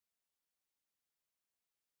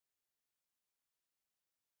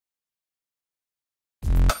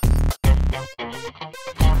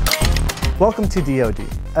Welcome to D.O.G,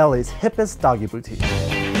 LA's hippest doggy boutique.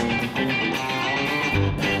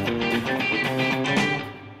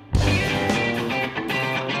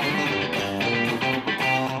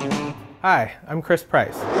 Hi, I'm Chris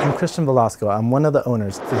Price. I'm Christian Velasco. I'm one of the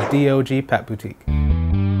owners of D.O.G Pet Boutique.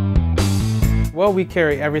 Well, we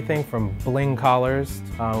carry everything from bling collars,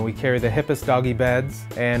 we carry the hippest doggy beds,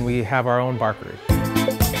 and we have our own barkery.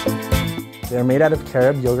 They're made out of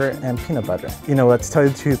carob, yogurt, and peanut butter. You know what, to tell you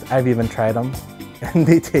the truth, I've even tried them, and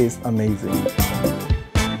they taste amazing.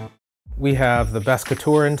 We have the best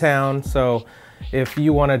couture in town, so if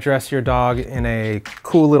you want to dress your dog in a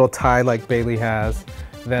cool little tie like Bailey has,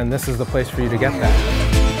 then this is the place for you to get that.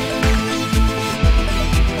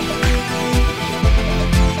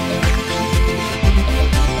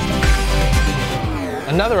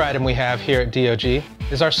 Another item we have here at D.O.G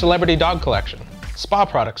is our celebrity dog collection, spa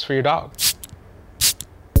products for your dog.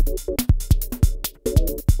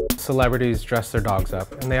 Celebrities dress their dogs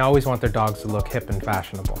up, and they always want their dogs to look hip and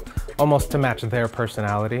fashionable, almost to match their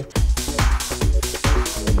personality.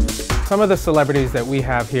 Some of the celebrities that we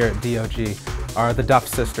have here at D.O.G are the Duff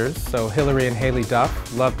sisters, so Hillary and Haley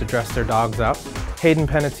Duff love to dress their dogs up. Hayden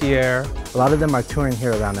Panettiere. A lot of them are touring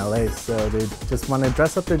here around LA, so they just want to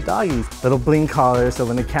dress up their doggies. Little bling collars, so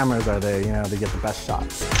when the cameras are there, you know, they get the best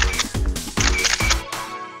shots.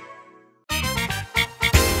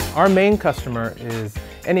 Our main customer is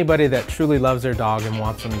anybody that truly loves their dog and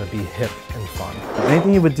wants them to be hip and fun.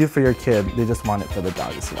 Anything you would do for your kid, they just want it for the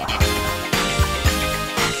dog as well.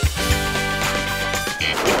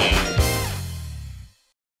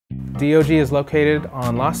 D.O.G is located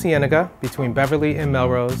on La Cienega between Beverly and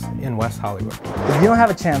Melrose in West Hollywood. If you don't have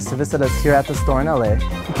a chance to visit us here at the store in LA,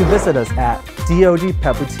 you can visit us at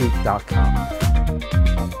dogpetboutique.com.